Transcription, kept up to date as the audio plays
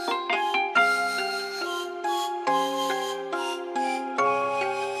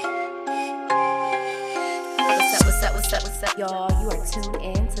Y'all, you are tuned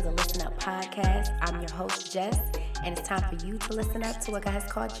in to the Listen Up podcast. I'm your host, Jess, and it's time for you to listen up to what God has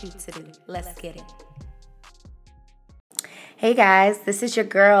called you to do. Let's get it. Hey guys, this is your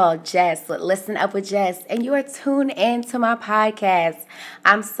girl, Jess, with Listen Up with Jess, and you are tuned in to my podcast.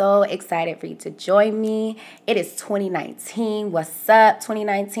 I'm so excited for you to join me. It is 2019. What's up,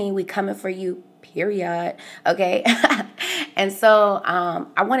 2019? We coming for you, period. Okay? And so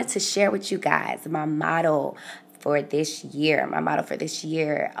I wanted to share with you guys my motto for this year.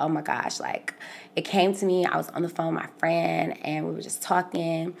 Oh my gosh, like it came to me. I was on the phone with my friend and we were just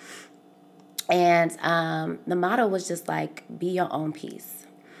talking. And the motto was just like, be your own peace.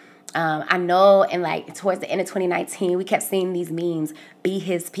 I know, and like towards the end of 2019, we kept seeing these memes, be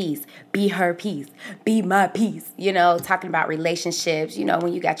his peace, be her peace, be my peace, talking about relationships,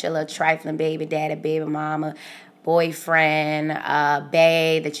 when you got your little trifling baby daddy, baby mama, boyfriend,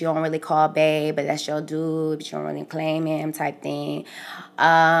 bae that you don't really call bae, but that's your dude, but you don't really claim him type thing.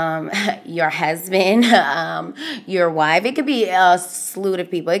 Your husband, your wife. It could be a slew of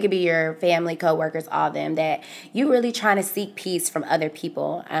people. It could be your family, coworkers, all of them that you really trying to seek peace from other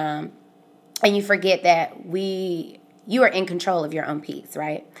people. And you forget that you are in control of your own peace,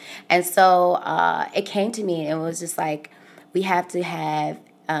 right? And so it came to me and it was just like, we have to have,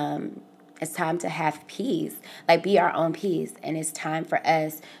 it's time to have peace, like be our own peace. And it's time for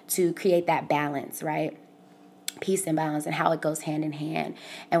us to create that balance, right? Peace and balance and how it goes hand in hand.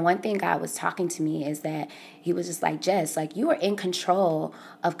 And one thing God was talking to me is that he was just like, Jess, like you are in control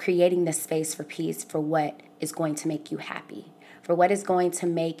of creating the space for peace for what is going to make you happy, for what is going to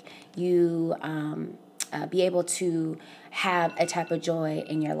make you be able to have a type of joy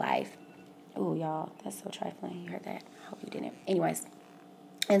in your life. Oh, y'all, that's so trifling. You heard that? I hope you didn't. Anyways.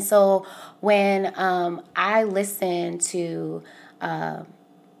 And so when I listen to,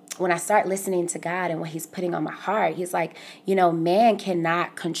 when I start listening to God and what he's putting on my heart, he's like, man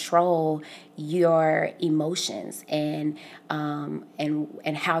cannot control your emotions and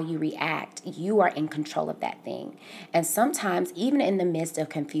how you react. You are in control of that thing. And sometimes even in the midst of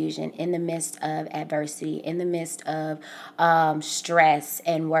confusion, in the midst of adversity, in the midst of stress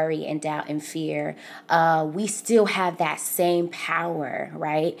and worry and doubt and fear, we still have that same power,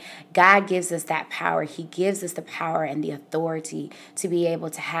 right? God gives us that power. He gives us the power and the authority to be able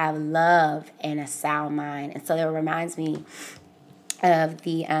to have love and a sound mind. And so that reminds me of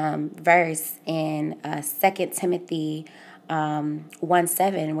the verse in 2 Timothy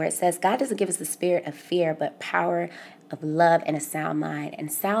 1:7, where it says, God doesn't give us the spirit of fear, but power of love and a sound mind.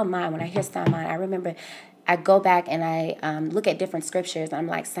 And sound mind, when I hear sound mind, I remember I go back and I look at different scriptures. And I'm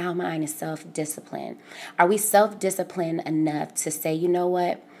like, sound mind is self-discipline. Are we self-disciplined enough to say, you know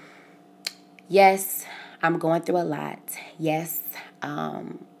what? Yes, I'm going through a lot. Yes,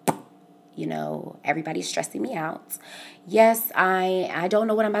 everybody's stressing me out. Yes, I don't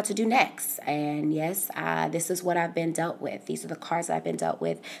know what I'm about to do next. And yes, this is what I've been dealt with. These are the cards I've been dealt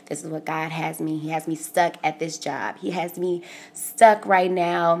with. This is what God has me. He has me stuck at this job. He has me stuck right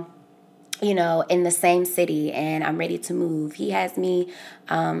now, in the same city, and I'm ready to move. He has me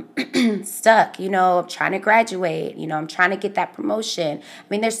stuck, I'm trying to graduate. I'm trying to get that promotion. I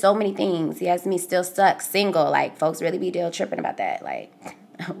mean, there's so many things. He has me still stuck, single. Like, folks really be deal tripping about that. Like,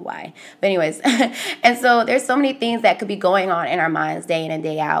 why? But anyways, and so there's so many things that could be going on in our minds day in and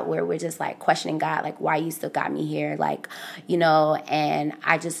day out where we're just like questioning God, like, why you still got me here? Like, and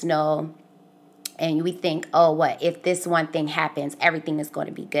I just know. And we think, oh, what if this one thing happens, everything is going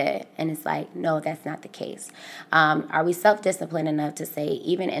to be good. And it's like, no, that's not the case. Are we self-disciplined enough to say,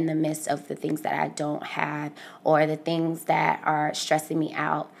 even in the midst of the things that I don't have or the things that are stressing me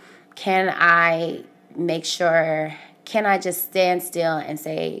out, can I just stand still and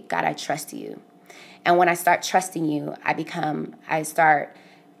say, God, I trust you? And when I start trusting you, I start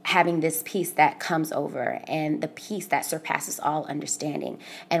having this peace that comes over, and the peace that surpasses all understanding.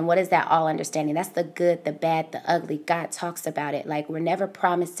 And what is that all understanding? That's the good, the bad, the ugly. God talks about it. Like, we're never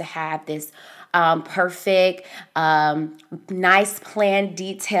promised to have this perfect, nice, planned,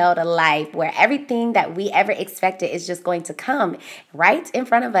 detailed life where everything that we ever expected is just going to come right in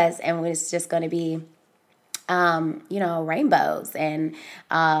front of us, and it's just going to be rainbows, and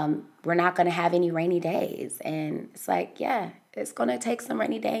we're not going to have any rainy days. And it's like, yeah, it's going to take some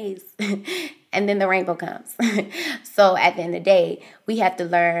rainy days and then the rainbow comes. So at the end of the day, we have to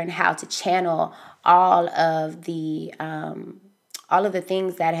learn how to channel all of the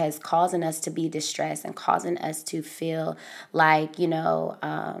things that has causing us to be distressed and causing us to feel like, we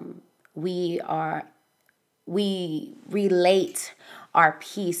relate our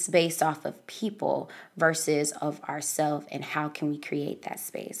peace based off of people versus of ourselves, and how can we create that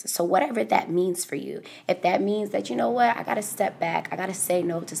space. So whatever that means for you, if that means that, you know what, I got to step back, I got to say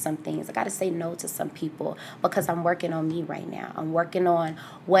no to some things, I got to say no to some people because I'm working on me right now. I'm working on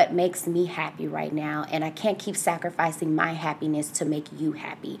what makes me happy right now, and I can't keep sacrificing my happiness to make you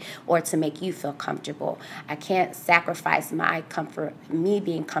happy or to make you feel comfortable. I can't sacrifice my comfort, me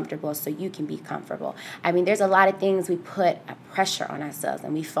being comfortable, so you can be comfortable. I mean, there's a lot of things we put a pressure on ourselves,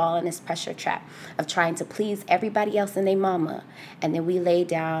 and we fall in this pressure trap of trying to please everybody else and their mama, and then we lay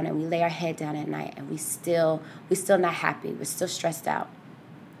down and we lay our head down at night, and we still not happy. We're still stressed out.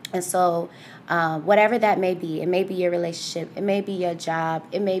 And so whatever that may be, it may be your relationship, it may be your job,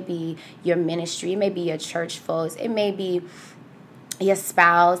 it may be your ministry, it may be your church folks, it may be your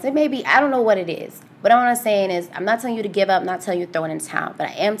spouse, it may be, I don't know what it is. But what I'm saying is, I'm not telling you to give up, I'm not telling you to throw it in the towel, but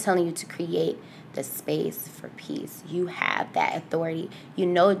I am telling you to create the space for peace. You have that authority. You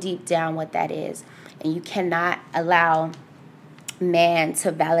know deep down what that is. And you cannot allow man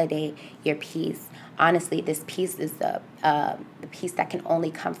to validate your peace. Honestly, this peace is the peace that can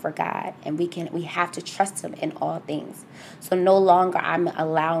only come from God, and we have to trust Him in all things. So no longer I'm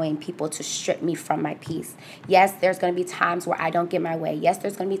allowing people to strip me from my peace. Yes, there's going to be times where I don't get my way. Yes,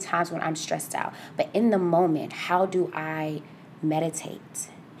 there's going to be times when I'm stressed out. But in the moment, how do I meditate?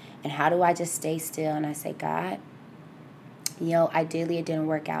 And how do I just stay still and I say, God, ideally it didn't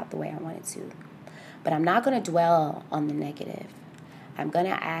work out the way I wanted to, but I'm not going to dwell on the negative. I'm going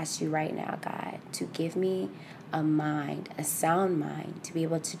to ask you right now, God, to give me a sound mind, to be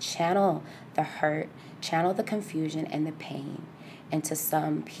able to channel the hurt, channel the confusion and the pain into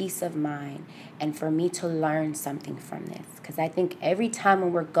some peace of mind, and for me to learn something from this. Because I think every time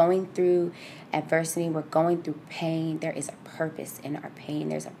when we're going through adversity, we're going through pain, there is a purpose in our pain.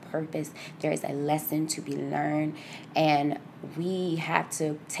 There's a purpose. There is a lesson to be learned. And we have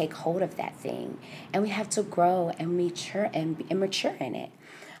to take hold of that thing. And we have to grow and mature and mature in it.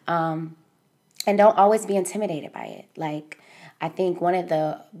 And don't always be intimidated by it. Like, I think one of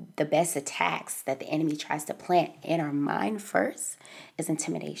the best attacks that the enemy tries to plant in our mind first is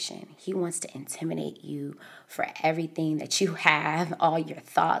intimidation. He wants to intimidate you for everything that you have, all your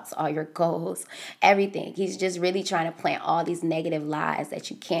thoughts, all your goals, everything. He's just really trying to plant all these negative lies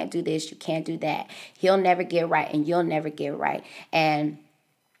that you can't do this, you can't do that. He'll never get right, and you'll never get right. And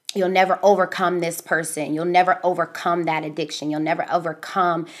you'll never overcome this person. You'll never overcome that addiction. You'll never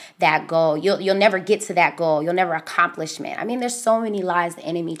overcome that goal. You'll never get to that goal. You'll never accomplish it. I mean, there's so many lies the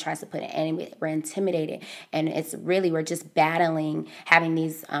enemy tries to put in. And we're intimidated. And we're just battling, having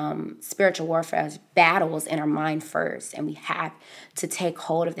these spiritual warfare battles in our mind first. And we have to take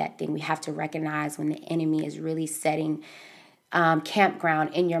hold of that thing. We have to recognize when the enemy is really setting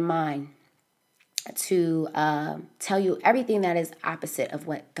campground in your mind to tell you everything that is opposite of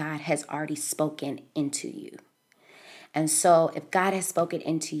what God has already spoken into you. And so if God has spoken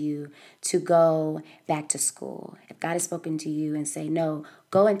into you to go back to school, if God has spoken to you and say, no,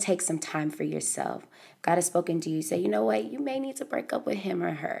 go and take some time for yourself. God has spoken to you, say, you know what, you may need to break up with him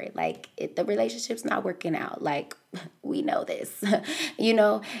or her. Like, the relationship's not working out. Like, we know this.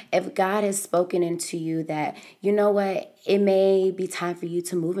 If God has spoken into you that, you know what, it may be time for you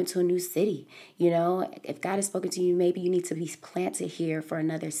to move into a new city. If God has spoken to you, maybe you need to be planted here for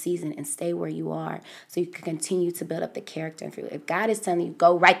another season and stay where you are so you can continue to build up the character. If God is telling you,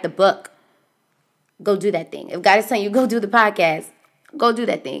 go write the book, go do that thing. If God is telling you, go do the podcast, go do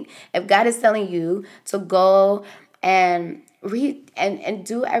that thing. If God is telling you to go and read and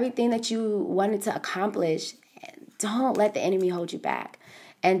do everything that you wanted to accomplish, don't let the enemy hold you back.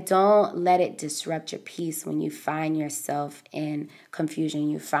 And don't let it disrupt your peace when you find yourself in confusion.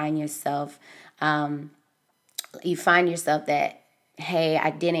 You find yourself that,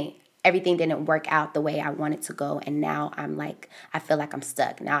 hey, everything didn't work out the way I wanted to go. And now I feel like I'm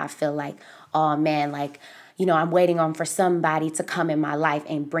stuck. Now I feel like, oh man, I'm waiting on for somebody to come in my life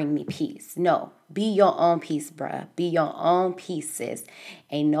and bring me peace. No, be your own peace, bruh. Be your own peace, sis.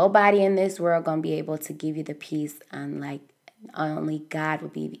 Ain't nobody in this world gonna be able to give you the peace unlike only God will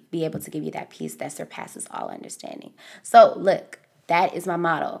be able to give you that peace that surpasses all understanding. So look, that is my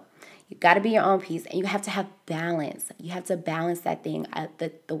motto. You got to be your own peace, and you have to have balance. You have to balance that thing.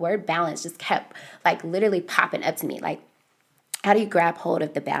 The word balance just kept literally popping up to me. How do you grab hold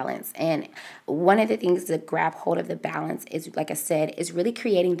of the balance? And one of the things to grab hold of the balance is, like I said, is really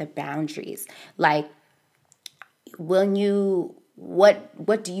creating the boundaries. What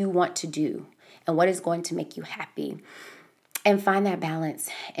do you want to do? And what is going to make you happy? and find that balance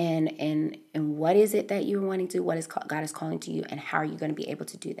and what is it that you're wanting to do, what is God is calling to you, and how are you going to be able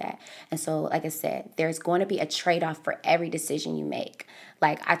to do that. And so, like I said, there's going to be a trade-off for every decision you make.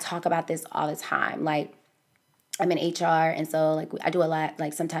 Like, I talk about this all the time. Like, I'm in HR, and so like I do a lot,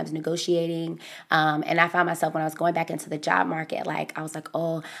 like sometimes negotiating. And I found myself when I was going back into the job market, like I was like,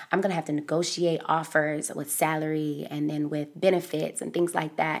 oh, I'm gonna have to negotiate offers with salary and then with benefits and things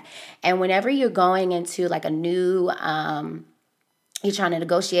like that. And whenever you're going into like a new you're trying to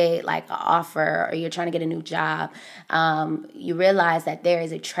negotiate like an offer or you're trying to get a new job, you realize that there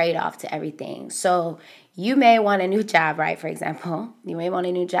is a trade-off to everything. So you may want a new job, right? For example, you may want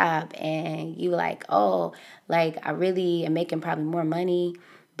a new job and you like, oh, like I really am making probably more money,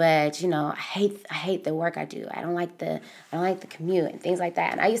 but I hate the work I do. I don't like the commute and things like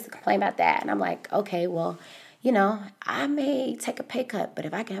that. And I used to complain about that. And I'm like, okay, well, I may take a pay cut, but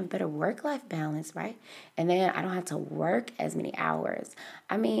if I can have a better work-life balance, right? And then I don't have to work as many hours,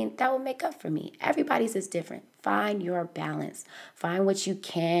 that will make up for me. Everybody's is different. Find your balance. Find what you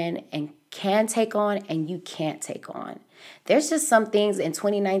can take on and you can't take on. There's just some things in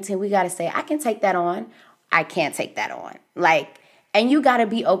 2019 we got to say, I can take that on. I can't take that on. And you got to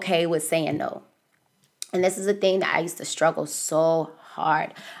be okay with saying no. And this is a thing that I used to struggle so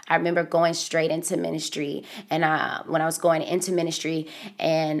hard. I remember going straight into ministry, and when I was going into ministry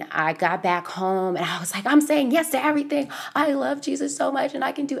and I got back home and I was like, I'm saying yes to everything. I love Jesus so much and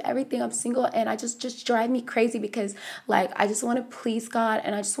I can do everything. I'm single and I just drive me crazy because I just want to please God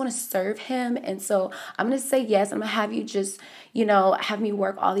and I just want to serve him. And so I'm going to say yes. I'm going to have you just, have me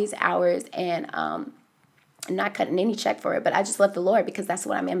work all these hours and, I'm not cutting any check for it, but I just love the Lord because that's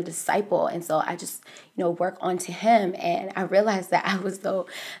what I'm a disciple. And so I just, work onto him. And I realized that I was so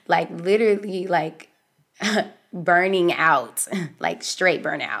literally burning out, straight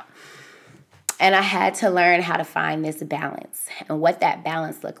burnout. And I had to learn how to find this balance and what that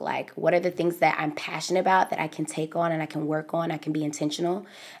balance looked like. What are the things that I'm passionate about that I can take on and I can work on, I can be intentional.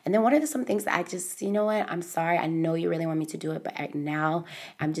 And then what are some things that I just, I'm sorry, I know you really want me to do it, but right now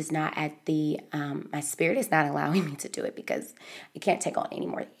I'm just not at my spirit is not allowing me to do it because I can't take on any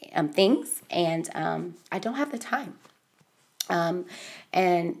more things. And I don't have the time.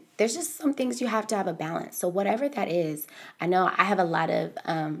 And there's just some things you have to have a balance. So whatever that is, I know I have a lot of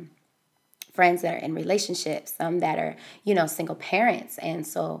friends that are in relationships, some that are, single parents. And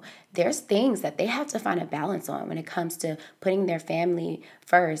so there's things that they have to find a balance on when it comes to putting their family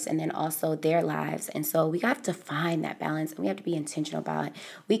first and then also their lives. And so we have to find that balance and we have to be intentional about it.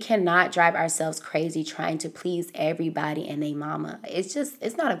 We cannot drive ourselves crazy trying to please everybody and their mama.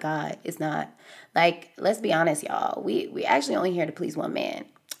 It's not of God. It's not. Let's be honest, y'all. We actually only here to please one man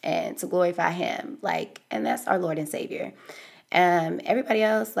and to glorify him. And that's our Lord and Savior. Everybody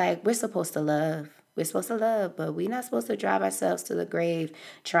else, we're supposed to love. We're supposed to love, but we're not supposed to drive ourselves to the grave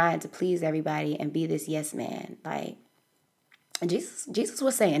trying to please everybody and be this yes man. Jesus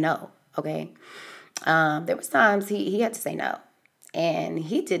was saying no, okay? There was times he had to say no. And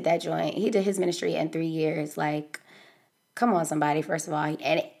he did that joint. He did his ministry in 3 years. Come on, somebody, first of all.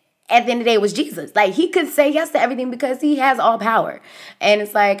 And at the end of the day, it was Jesus. He could say yes to everything because he has all power. And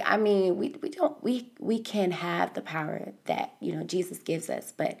it's we can have the power that, Jesus gives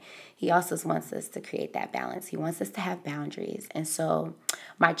us, but he also wants us to create that balance. He wants us to have boundaries. And so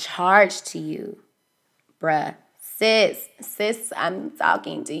my charge to you, bruh, sis, I'm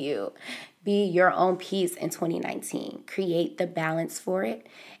talking to you. Be your own peace in 2019. Create the balance for it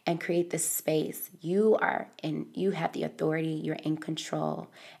and create the space. You have the authority, you're in control,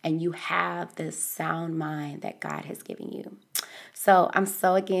 and you have the sound mind that God has given you. So I'm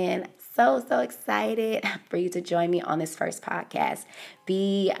so excited for you to join me on this first podcast.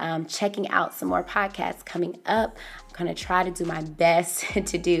 Be checking out some more podcasts coming up. I'm going to try to do my best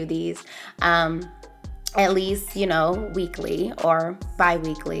to do these at least, weekly or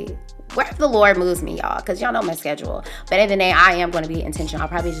bi-weekly. Wherever the Lord moves me, y'all, because y'all know my schedule. But in the day, I am going to be intentional. I'll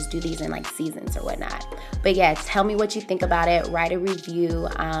probably just do these in seasons or whatnot. But yeah, tell me what you think about it. Write a review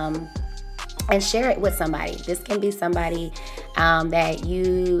and share it with somebody. This can be somebody that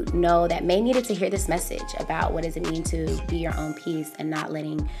that may needed to hear this message about what does it mean to be your own peace and not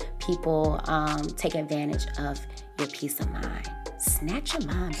letting people take advantage of your peace of mind. Snatch your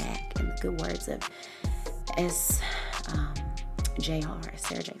mind back, in the good words of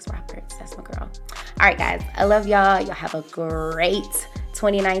Sarah Jakes Roberts. That's my girl. All right, guys. I love y'all. Y'all have a great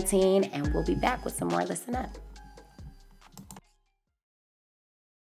 2019, and we'll be back with some more Listen Up.